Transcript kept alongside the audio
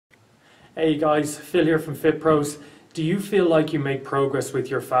Hey guys, Phil here from FiT Pros. Do you feel like you make progress with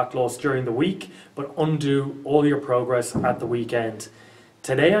your fat loss during the week but undo all your progress at the weekend?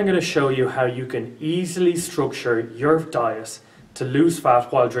 Today I'm going to show you how you can easily structure your diet to lose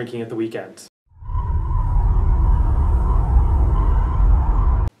fat while drinking at the weekend.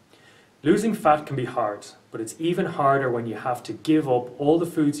 Losing fat can be hard, but it's even harder when you have to give up all the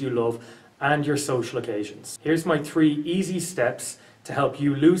foods you love and your social occasions. Here's my 3 easy steps to help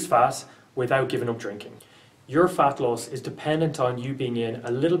you lose fat without giving up drinking. Your fat loss is dependent on you being in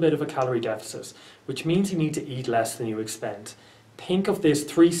a little bit of a calorie deficit, which means you need to eat less than you expend. Think of this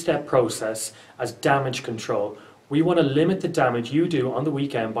 3-step process as damage control. We want to limit the damage you do on the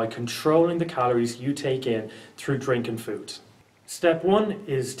weekend by controlling the calories you take in through drinking food. Step 1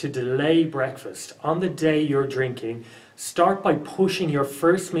 is to delay breakfast. On the day you're drinking, start by pushing your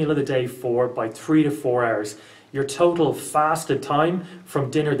first meal of the day forward by 3 to 4 hours. Your total fasted time from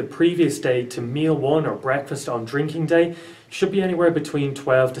dinner the previous day to meal 1 or breakfast on drinking day should be anywhere between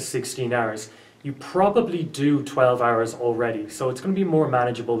 12 to 16 hours. You probably do 12 hours already, so it's going to be more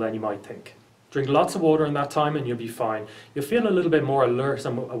manageable than you might think. Drink lots of water in that time and you'll be fine. You'll feel a little bit more alert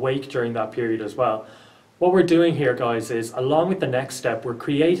and awake during that period as well. What we're doing here, guys, is along with the next step, we're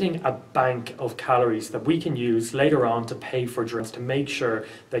creating a bank of calories that we can use later on to pay for drinks to make sure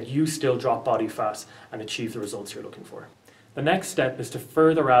that you still drop body fat and achieve the results you're looking for. The next step is to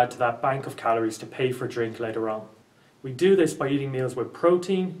further add to that bank of calories to pay for drink later on. We do this by eating meals with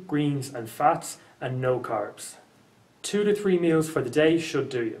protein, greens and fats and no carbs. 2 to 3 meals for the day should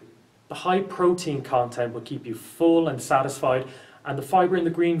do you. The high protein content will keep you full and satisfied, and the fibre in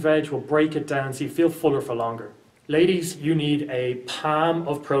the green veg will break it down so you feel fuller for longer. Ladies, you need a palm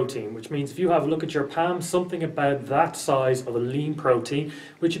of protein, which means if you have a look at your palm, something about that size of a lean protein,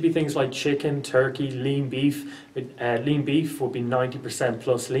 which would be things like chicken, turkey, lean beef. Lean beef would be 90%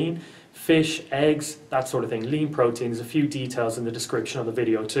 plus lean. Fish, eggs, that sort of thing. Lean protein, there's a few details in the description of the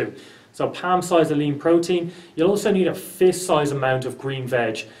video too. So palm size of lean protein. You'll also need a fist size amount of green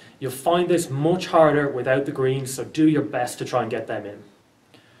veg. You'll find this much harder without the greens, so do your best to try and get them in.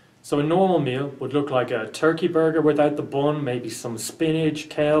 So a normal meal would look like a turkey burger without the bun, maybe some spinach,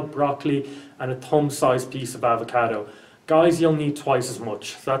 kale, broccoli, and a thumb-sized piece of avocado. Guys, you'll need twice as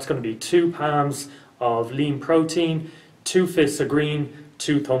much. So that's going to be 2 palms of lean protein, 2 fists of green,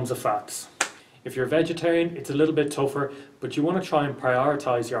 2 thumbs of fats. If you're a vegetarian, it's a little bit tougher, but you want to try and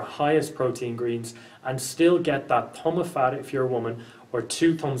prioritize your highest protein greens and still get that thumb of fat if you're a woman, or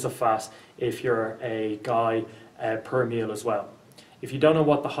 2 thumbs of fat if you're a guy per meal as well. If you don't know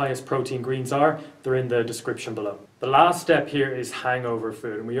what the highest protein greens are, they're in the description below. The last step here is hangover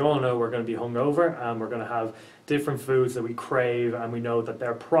food, and we all know we're going to be hungover and we're going to have different foods that we crave, and we know that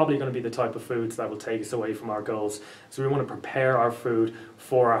they're probably going to be the type of foods that will take us away from our goals. So we want to prepare our food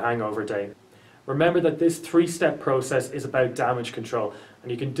for our hangover day. Remember that this 3-step process is about damage control,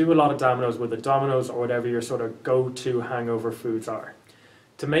 and you can do a lot of dominoes with the dominoes or whatever your sort of go-to hangover foods are.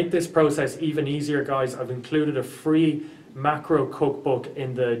 To make this process even easier, guys, I've included a free macro cookbook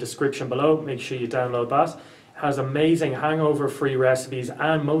in the description below. Make sure you download that. It has amazing hangover-free recipes,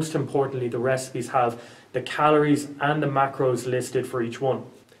 and most importantly, the recipes have the calories and the macros listed for each one.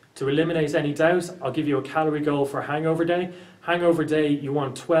 To eliminate any doubt, I'll give you a calorie goal for hangover day. Hangover day, you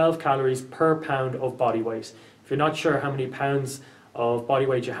want 12 calories per pound of body weight. If you're not sure how many pounds of body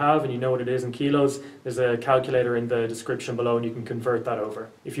weight you have and you know what it is in kilos, there's a calculator in the description below and you can convert that over.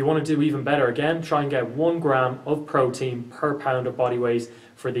 If you want to do even better, again, try and get 1 gram of protein per pound of body weight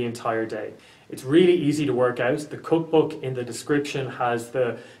for the entire day. It's really easy to work out. The cookbook in the description has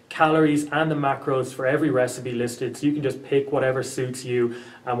the calories and the macros for every recipe listed, so you can just pick whatever suits you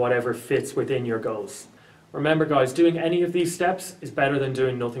and whatever fits within your goals. Remember, guys, doing any of these steps is better than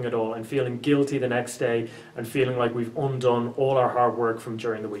doing nothing at all and feeling guilty the next day and feeling like we've undone all our hard work from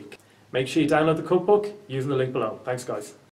during the week. Make sure you download the cookbook using the link below. Thanks, guys.